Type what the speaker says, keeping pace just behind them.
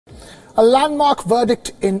A landmark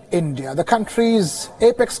verdict in India. The country's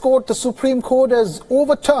apex court, the Supreme Court, has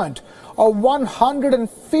overturned a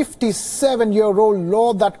 157-year-old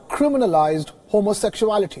law that criminalized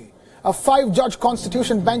homosexuality. A 5-judge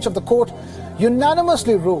constitution bench of the court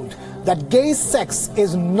unanimously ruled that gay sex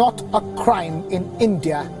is not a crime in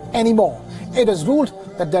India anymore. It has ruled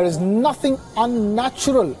that there is nothing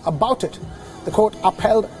unnatural about it. The court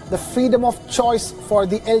upheld the freedom of choice for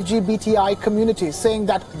the LGBTI community, saying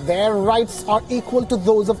that their rights are equal to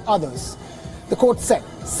those of others. The court said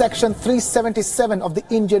Section 377 of the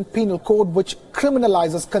Indian Penal Code, which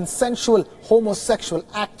criminalizes consensual homosexual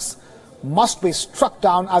acts, must be struck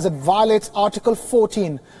down as it violates Article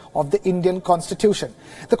 14 of the Indian Constitution.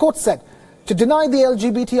 The court said to deny the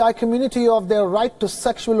LGBTI community of their right to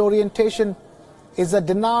sexual orientation is a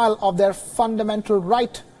denial of their fundamental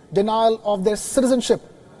right, denial of their citizenship,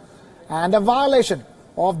 and a violation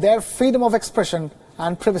of their freedom of expression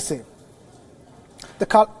and privacy. The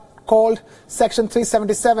court called Section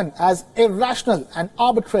 377 as irrational and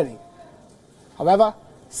arbitrary. However,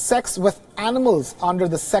 sex with animals under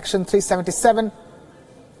the Section 377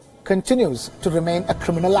 continues to remain a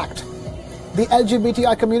criminal act. The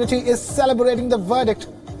LGBTI community is celebrating the verdict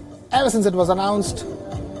ever since it was announced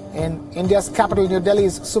in India's capital, New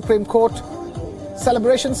Delhi's Supreme Court.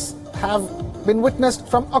 Celebrations have been witnessed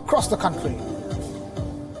from across the country.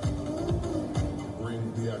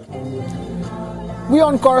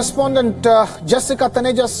 WION correspondent Jessica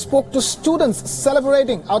Taneja spoke to students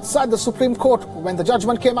celebrating outside the Supreme Court when the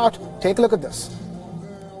judgment came out. Take a look at this.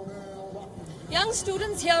 Young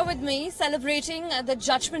students here with me celebrating the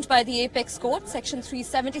judgment by the Apex Court. Section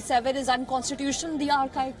 377 is unconstitutional. The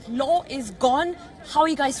archive law is gone. How are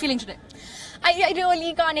you guys feeling today? I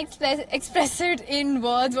really can't express it in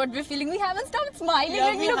words what we're feeling. We haven't stopped smiling.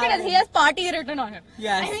 Yeah, Look at us. He has party written on him.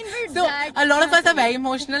 Yes. I mean, So a lot of us are very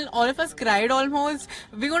emotional. All of us cried almost.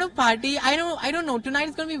 We're going to party. I don't know. Tonight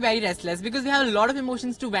is going to be very restless because we have a lot of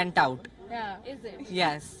emotions to vent out. Yeah. Is it?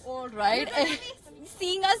 Yes. All right.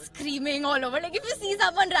 Seeing us screaming all over. Like if you see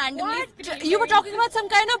someone randomly screaming. You were talking about some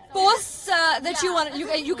kind of posts that you wanted.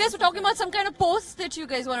 You guys were talking about some kind of posts that you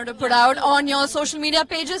guys wanted to put out on your social media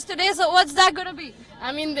pages today. So what's that going to be?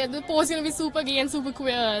 I mean, the post is going to be super gay and super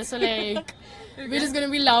queer. So like, we're just going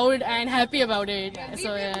to be loud and happy about it.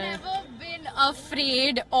 So We've never been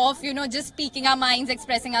afraid of, just speaking our minds,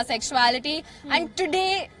 expressing our sexuality. And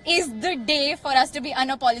today is the day for us to be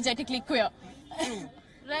unapologetically queer.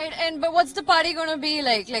 Right, but what's the party going to be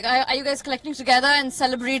like? Like, are you guys collecting together and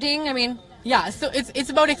celebrating? I mean, yeah, so it's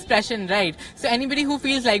about expression, right? So anybody who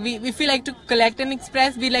feels like we feel like to collect and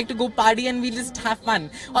express, we like to go party and we just have fun,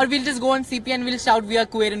 or we'll just go on CP and we'll shout we are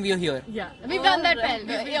queer and we are here. Yeah, we've done that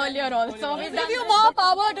earlier also. we'll give you more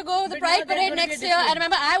power to go to the Pride Parade next year. I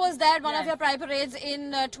remember I was there at one of your Pride Parades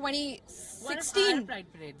in 2016. Pride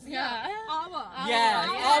parades. Yeah. Yes,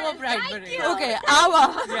 our Pride parade. Okay, our.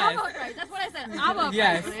 Yes. Right, that's what I said. Our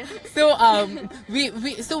Yes. Pride Parade. So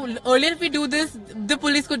so earlier if we do this, the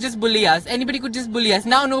police could just bully us. Anybody could just bully us.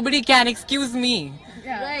 Now nobody can. Excuse me.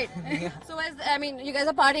 Yeah. Right. So, you guys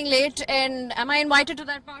are partying late, and am I invited to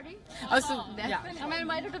that party? Yeah. Am I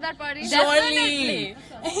invited to that party? Surely.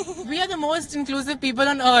 We are the most inclusive people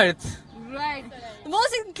on earth. Right. The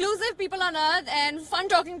most inclusive people on earth, and fun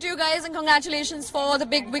talking to you guys, and congratulations for the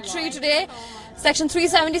big victory today. Section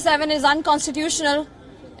 377 is unconstitutional,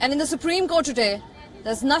 and in the Supreme Court today,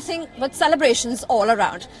 there's nothing but celebrations all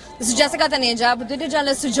around. This is Jessica Taneja, British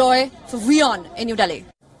journalist Joy for WION in New Delhi.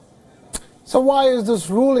 So why is this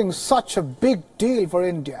ruling such a big deal for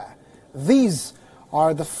India? These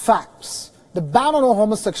are the facts. The ban on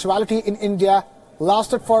homosexuality in India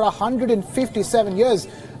lasted for 157 years,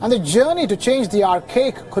 and the journey to change the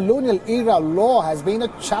archaic colonial era law has been a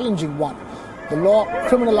challenging one. The law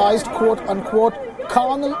criminalized quote-unquote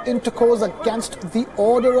carnal intercourse against the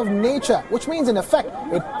order of nature, which means in effect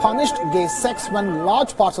it punished gay sex when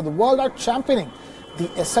large parts of the world are championing the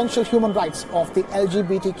essential human rights of the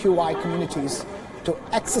LGBTQI communities to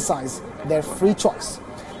exercise their free choice.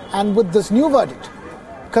 And with this new verdict,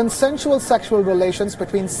 consensual sexual relations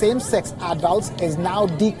between same-sex adults is now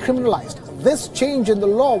decriminalized. This change in the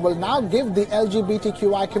law will now give the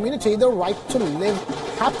LGBTQI community the right to live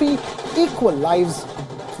happy, equal lives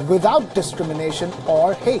without discrimination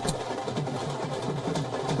or hate.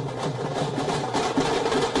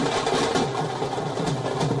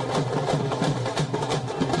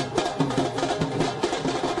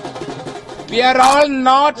 We are all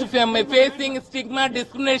not facing stigma,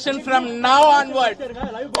 discrimination from now onward.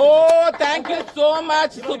 Oh, thank you so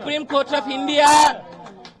much, Supreme Court of India.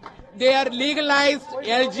 They are legalized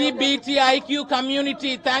LGBTIQ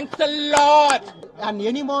community. Thanks a lot. and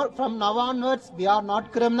anymore from now onwards we are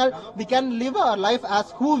not criminal. We can live our life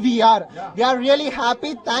as who we are. We are really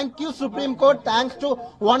happy. Thank you, Supreme Court. Thanks to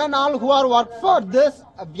one and all who are worked for this.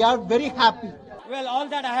 We are very happy. Well, all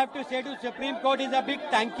that I have to say to Supreme Court is a big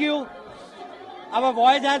thank you. Our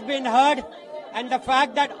voice has been heard, and the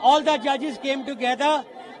fact that all the judges came together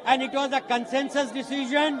and it was a consensus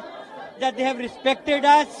decision, that they have respected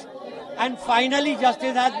us, and finally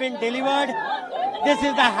justice has been delivered. This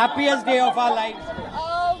is the happiest day of our lives.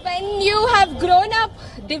 When you have grown up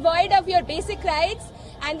devoid of your basic rights,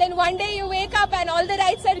 and then one day you wake up and all the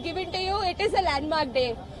rights are given to you, it is a landmark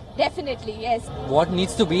day. Definitely, yes. What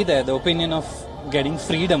needs to be there? The opinion of getting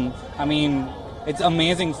freedom. I mean, it's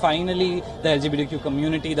amazing. Finally, the LGBTQ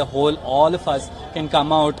community, all of us can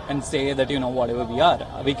come out and say that, whatever we are,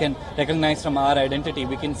 we can recognize from our identity,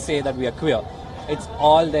 we can say that we are queer. It's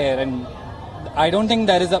all there, and I don't think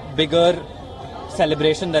there is a bigger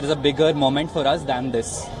celebration, there is a bigger moment for us than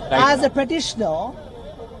this. Right As now. a petitioner,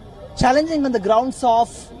 challenging on the grounds of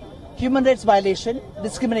human rights violation,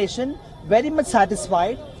 discrimination, very much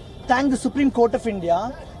satisfied. Thank the Supreme Court of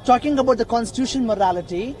India. Talking about the constitution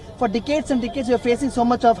morality, for decades and decades we are facing so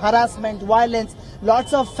much of harassment, violence,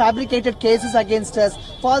 lots of fabricated cases against us,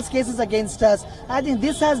 false cases against us. I think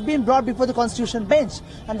this has been brought before the constitution bench,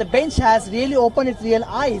 and the bench has really opened its real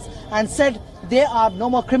eyes and said they are no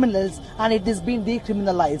more criminals and it is being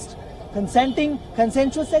decriminalized.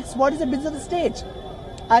 Consensual sex, what is the business of the state?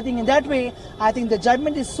 I think in that way, I think the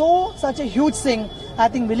judgment is such a huge thing. I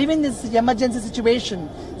think we live in this emergency situation,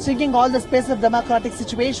 shrinking all the space of democratic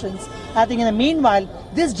situations. I think in the meanwhile,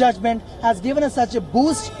 this judgment has given us such a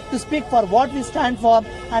boost to speak for what we stand for,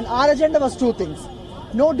 and our agenda was two things.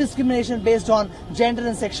 No discrimination based on gender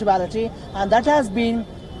and sexuality, and that has been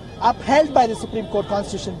upheld by the Supreme Court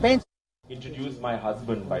Constitution Bench. Introduce my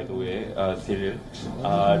husband, by the way, Cyril,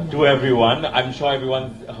 to everyone. I'm sure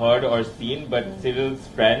everyone's heard or seen, but Cyril's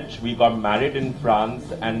French. We got married in France,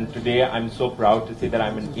 and today I'm so proud to say that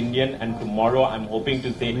I'm an Indian, and tomorrow I'm hoping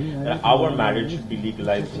to say that our marriage should be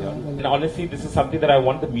legalized here. And honestly, this is something that I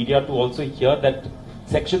want the media to also hear, that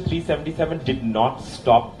Section 377 did not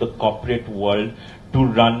stop the corporate world to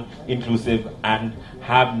run inclusive and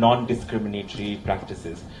have non-discriminatory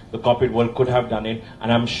practices. The corporate world could have done it,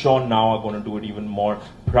 and I'm sure now are going to do it even more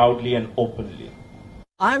proudly and openly.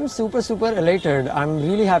 I'm super elated. I'm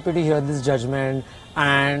really happy to hear this judgment,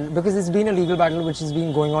 and because it's been a legal battle which has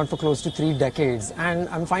been going on for close to 3 decades, and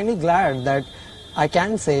I'm finally glad that I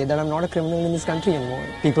can say that I'm not a criminal in this country anymore.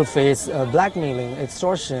 People face blackmailing,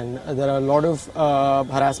 extortion. There are a lot of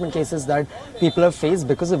harassment cases that people have faced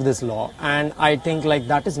because of this law, and I think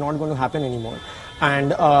that is not going to happen anymore.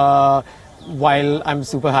 And while I'm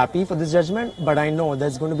super happy for this judgment, but I know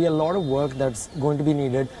there's going to be a lot of work that's going to be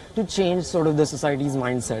needed to change sort of the society's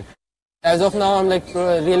mindset. As of now, I'm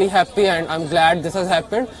really happy, and I'm glad this has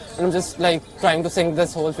happened, and I'm just trying to sink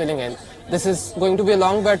this whole feeling in. This is going to be a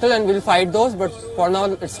long battle, and we'll fight those, but for now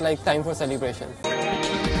it's time for celebration.